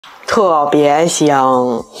特别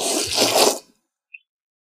香。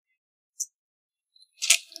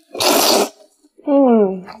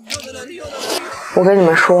我跟你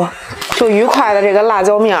们说，就愉快的这个辣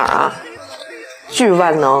椒面啊，巨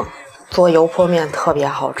万能，做油泼面特别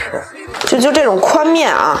好吃。就这种宽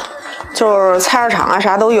面啊，就是菜市场啊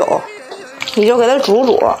啥都有，你就给它煮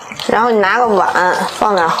煮，然后你拿个碗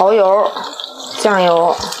放点蚝油、酱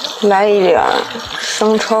油，来一点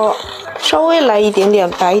生抽，稍微来一点点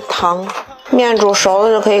白糖。面煮熟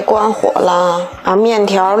了就可以关火了，把面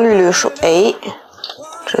条滤水，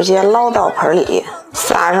直接捞到盆里，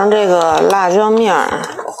撒上这个辣椒面，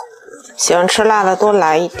喜欢吃辣的多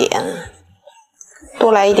来一点，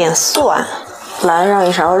多来一点蒜，来上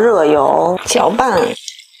一勺热油，搅拌。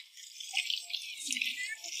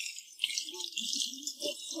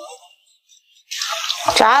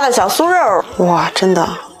炸的小酥肉，哇，真的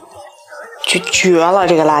就绝了！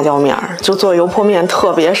这个辣椒面就做油泼面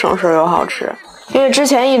特别省事又好吃，因为之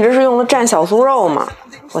前一直是用的蘸小酥肉嘛。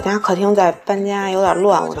我家客厅在搬家，有点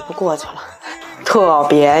乱，我就不过去了。特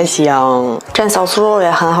别香，蘸小酥肉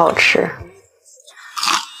也很好吃。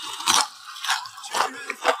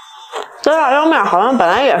这辣椒面好像本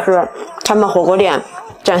来也是他们火锅店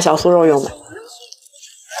蘸小酥肉用的。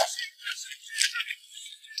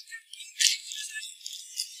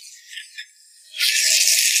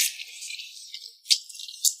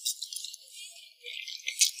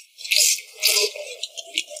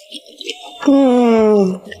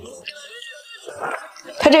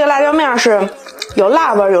它这个辣椒面是有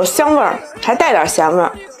辣味有香味还带点咸味，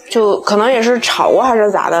就可能也是炒过还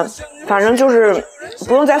是咋的，反正就是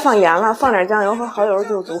不用再放盐了，放点酱油和蚝油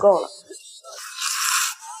就足够了。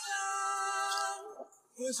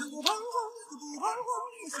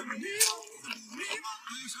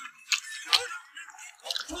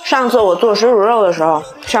上次我做水煮肉的时候，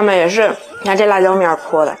上面也是拿这辣椒面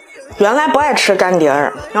泼的。原来不爱吃干碟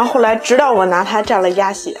儿，然后后来直到我拿它蘸了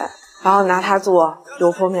鸭血，然后拿它做油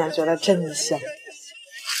泼面，觉得真香。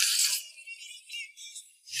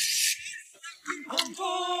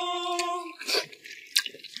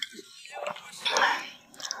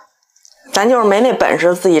咱就是没那本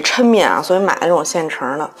事自己抻面啊，所以买那种现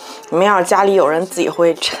成的。你们要是家里有人自己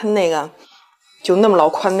会抻那个，就那么老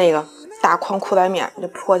宽那个大筐裤带面，这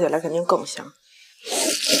泼起来肯定更香。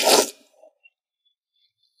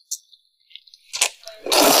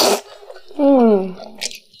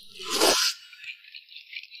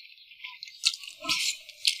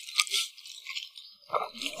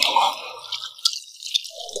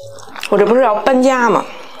我这不是要搬家吗？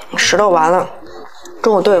石头完了，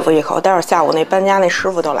中午对付一口，待会儿下午那搬家那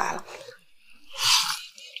师傅都来了。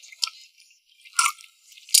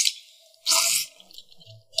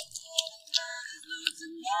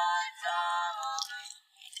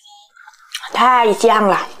太香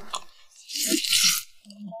了！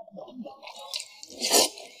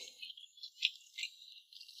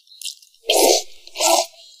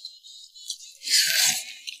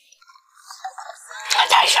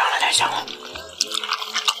太香了，太香了！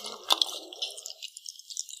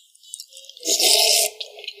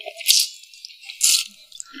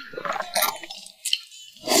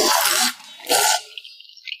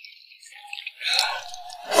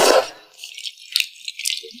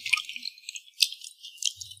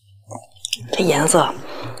这颜色，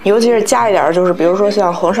尤其是加一点，就是比如说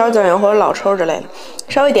像红烧酱油或者老抽之类的，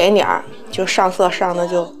稍微点一点，就上色上的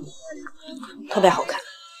就特别好看。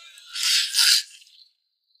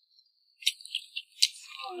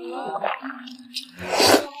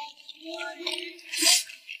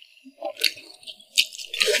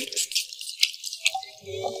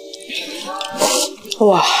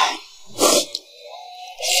哇！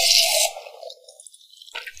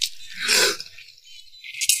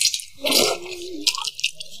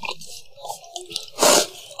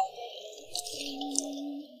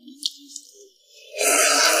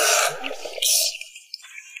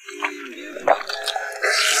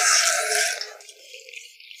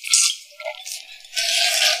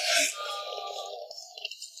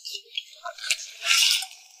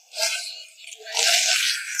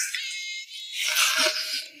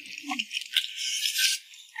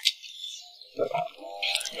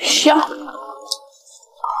香！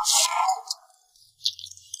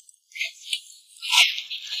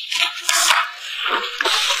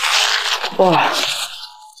哇！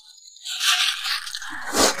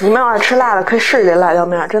你们要是吃辣的，可以试试这辣椒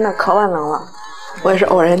面，真的可万能了。我也是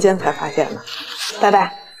偶然间才发现的。拜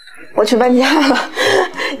拜，我去搬家了，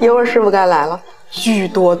一会儿师傅该来了。巨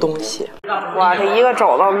多东西，哇，这一个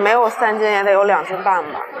肘子没有3斤也得有2斤半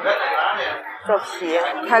吧。这皮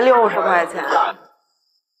才60块钱。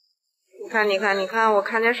你看，我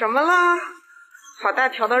看见什么了？好大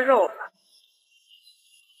条的肉，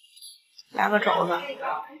来个肘子，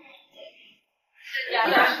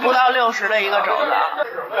不到60的一个肘子。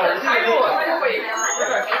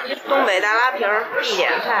东北大拉皮儿必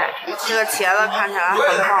点菜，这个茄子看起来很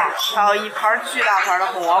棒，还有一盘巨大盘的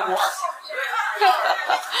蘑菇，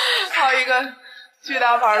还有一个巨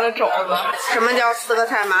大盘的肘子。什么叫4个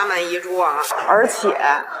菜码满一桌啊？而且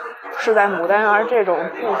是在牡丹园这种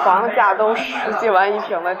住房价都10几万一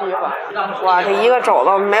平的地方。哇，这一个肘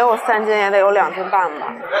子没有3斤也得有2斤半吧？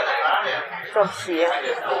这皮，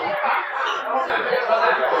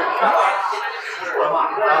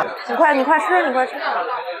你快吃，你快吃。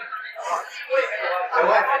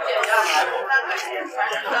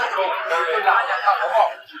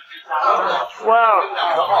哇，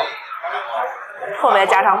特别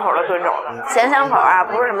家常口的炖肘子，咸香口啊，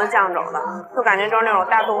不是什么酱肘子，就感觉就是那种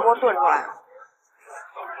大炖锅炖出来的。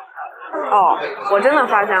哦，我真的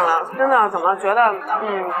发现了，真的怎么觉得，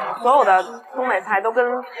所有的东北菜都跟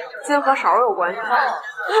筋和勺有关系。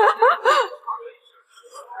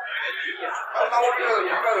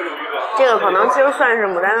这个可能其实算是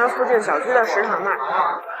牡丹园附近小区的食堂吧。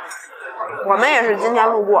我们也是今天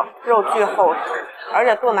路过，肉巨厚实，而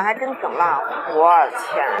且炖的还真挺辣。我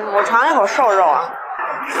天，我尝一口瘦肉啊。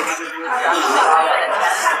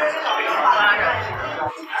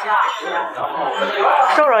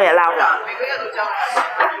瘦肉也辣乎。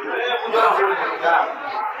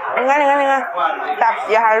你看，大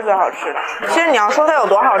皮还是最好吃的。其实你要说它有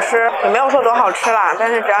多好吃，也没有说多好吃啦。但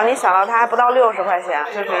是只要你想到它还不到60块钱，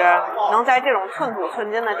就是能在这种寸土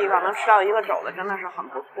寸金的地方能吃到一个肘子，真的是很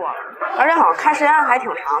不错了。而且好像开时间还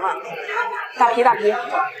挺长的。大皮。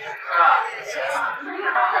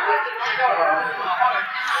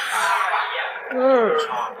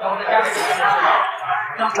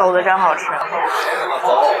肘子真好吃。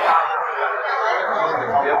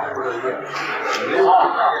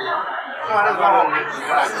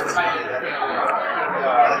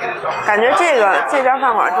感觉这家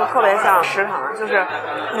饭馆就特别像食堂，就是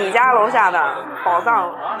你家楼下的宝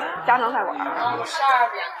藏家常菜馆。12点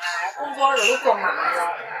来，工作日都坐满了。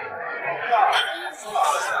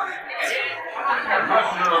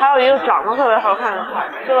还有一个长得特别好看的菜，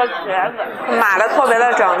这个茄子码的特别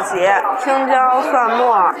的整齐，青椒、蒜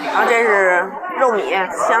末，然后这是肉米、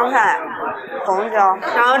香菜、红椒，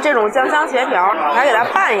然后这种酱香茄条，还给它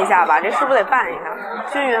拌一下吧，这是不是得拌一下？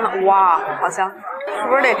均匀了，哇，好香！是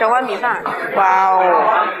不是得整碗米饭？哇哦，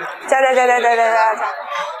加！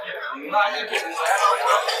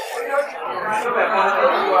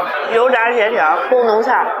油炸茄条，工农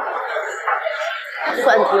菜。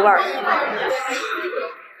蒜提味儿，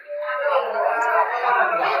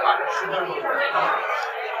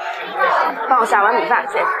帮我下碗米饭，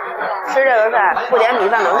谢谢。吃这个菜不点米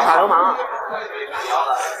饭等于耍流氓。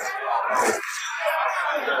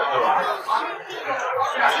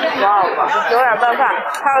哇，有点拌饭，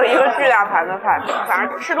还有一个巨大盘的菜，反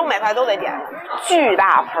正吃东北菜都得点巨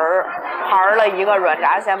大盘的一个软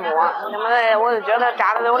炸鲜蘑，什么的，我就觉得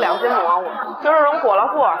炸的得有2斤蘑菇，就是这种裹了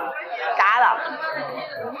糊炸的，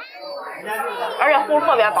而且糊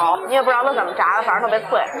特别薄，你也不知道它怎么炸的，反正特别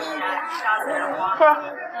脆。吃，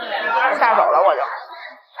下手了我就。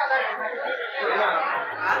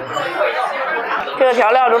这个调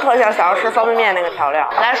料就特像小时候吃方便面那个调料。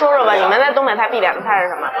来说说吧，你们在东北菜必点的菜是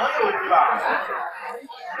什么？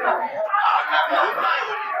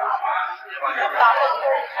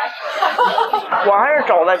我还是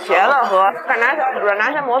肘子、茄子和软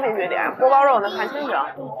炸鲜蘑必须点，锅包肉呢看心情。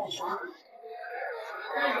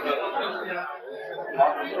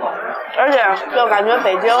而且就感觉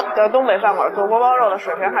北京的东北饭馆做锅包肉的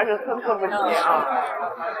水平还是参差不齐啊。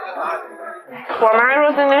我们还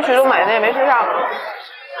说今天去东北那也没吃上呢，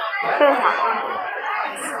真惨。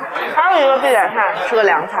还有一个必点菜是个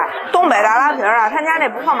凉菜，东北大拉皮啊，他家那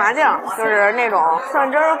不放麻酱，就是那种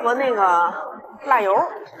蒜汁儿和那个辣油。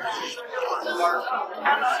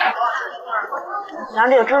然后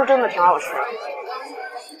这个汁真的挺好吃。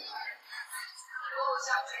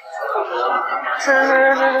吃！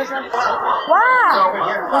哇，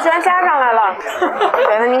你居然加上来了！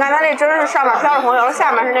对，你看它这汁是上面飘着红油，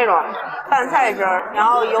下面是那种拌菜汁，然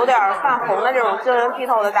后有点泛红的这种晶莹剔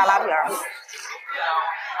透的大拉皮儿。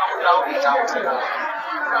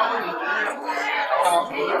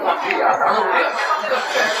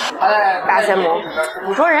大鲜蘑，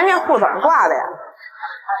你说人家户怎么挂的呀？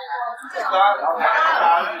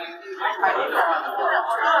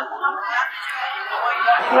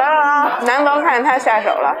来了啊！难得看见他下手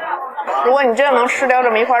了，如果你真的能吃掉这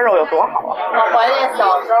么一块肉，有多好啊！我怀念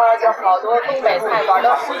小时候，就好多东北菜馆都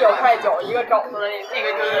19.9一个肘子的那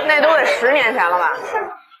个地，那都得10年前了吧？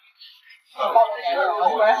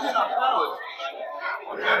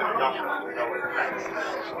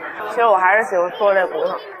其实我还是喜欢做这骨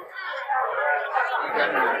头。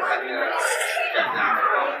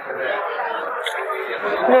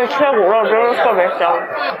这切骨肉真是特别香。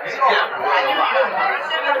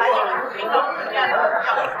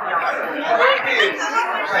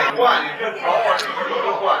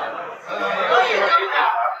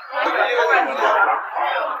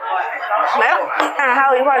没了，但是还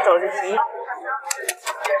有一块肘子皮。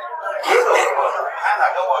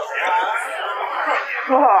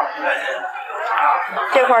哇，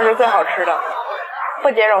这块是最好吃的，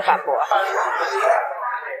不接受反驳。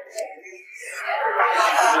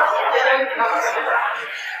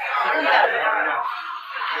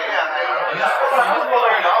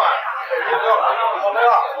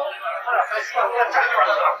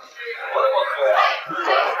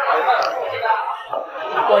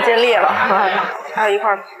我尽力了，还有一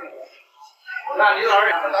块。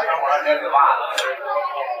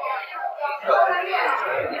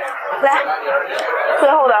来，最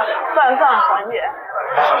后的拌饭环节。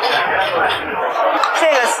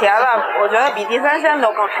这个茄子，我觉得比地三鲜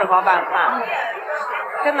都更适合拌饭，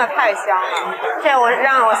真的太香了。这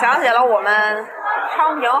让我想起了我们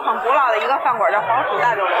昌平很古老的一个饭馆，叫黄薯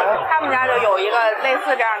大酒楼，他们家就有一个类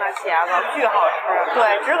似这样的茄子，巨好吃。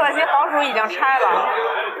对，只可惜黄薯已经拆了，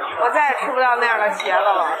我再也吃不到那样的茄子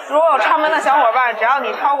了。如果有昌平的小伙伴，只要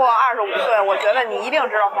你超过25岁，我觉得你一定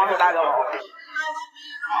知道黄薯大酒楼。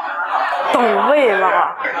懂味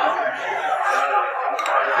了，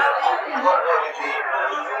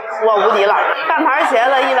我无敌了！半盘茄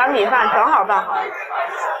子，1碗米饭，正好拌好。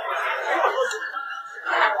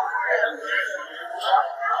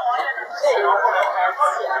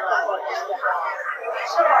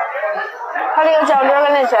它这个酱汁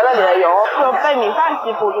跟那茄子里的油就被米饭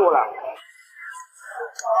吸附住了。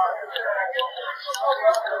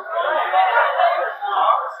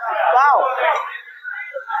哇哦，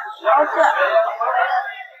好吃！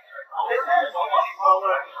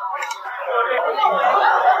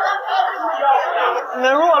你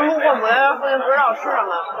们如果路过牡丹园附近不知道吃什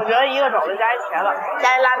么，我觉得一个肘子加一茄子，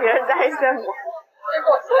加一拉皮，加一鲜果。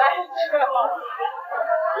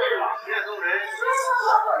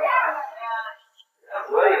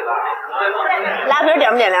拉皮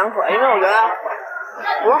点不点两可，因为我觉得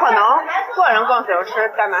我可能个人更喜欢吃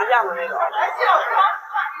蘸麻酱的那种。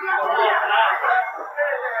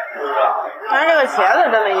但是这个茄子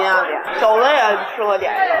真的一定要点，肘子也适合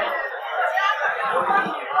点一个。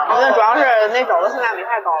我觉得主要是那肘子性价比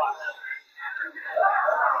太高了。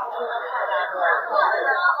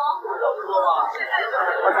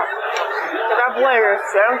我操，这边不会是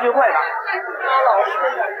学生聚会吧？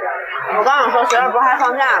我刚想说学生不是还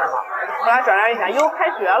放假了吗？后来转念一想，哟，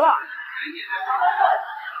开学了。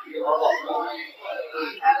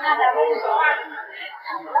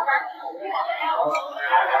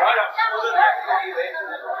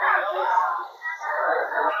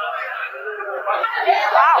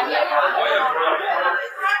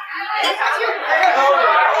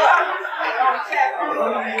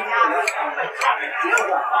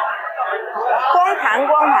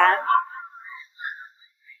光盘。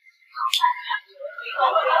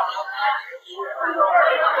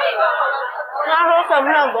他说算不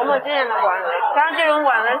上多么惊艳的馆子，但是这种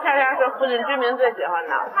馆子恰恰是附近居民最喜欢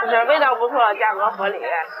的，就是味道不错，价格合理，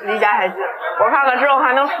离家还近。我看看之后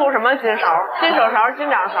还能出什么金勺、金手勺、金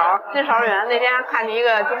掌勺、金勺圆。那天还看见一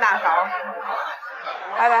个金大勺。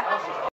拜拜。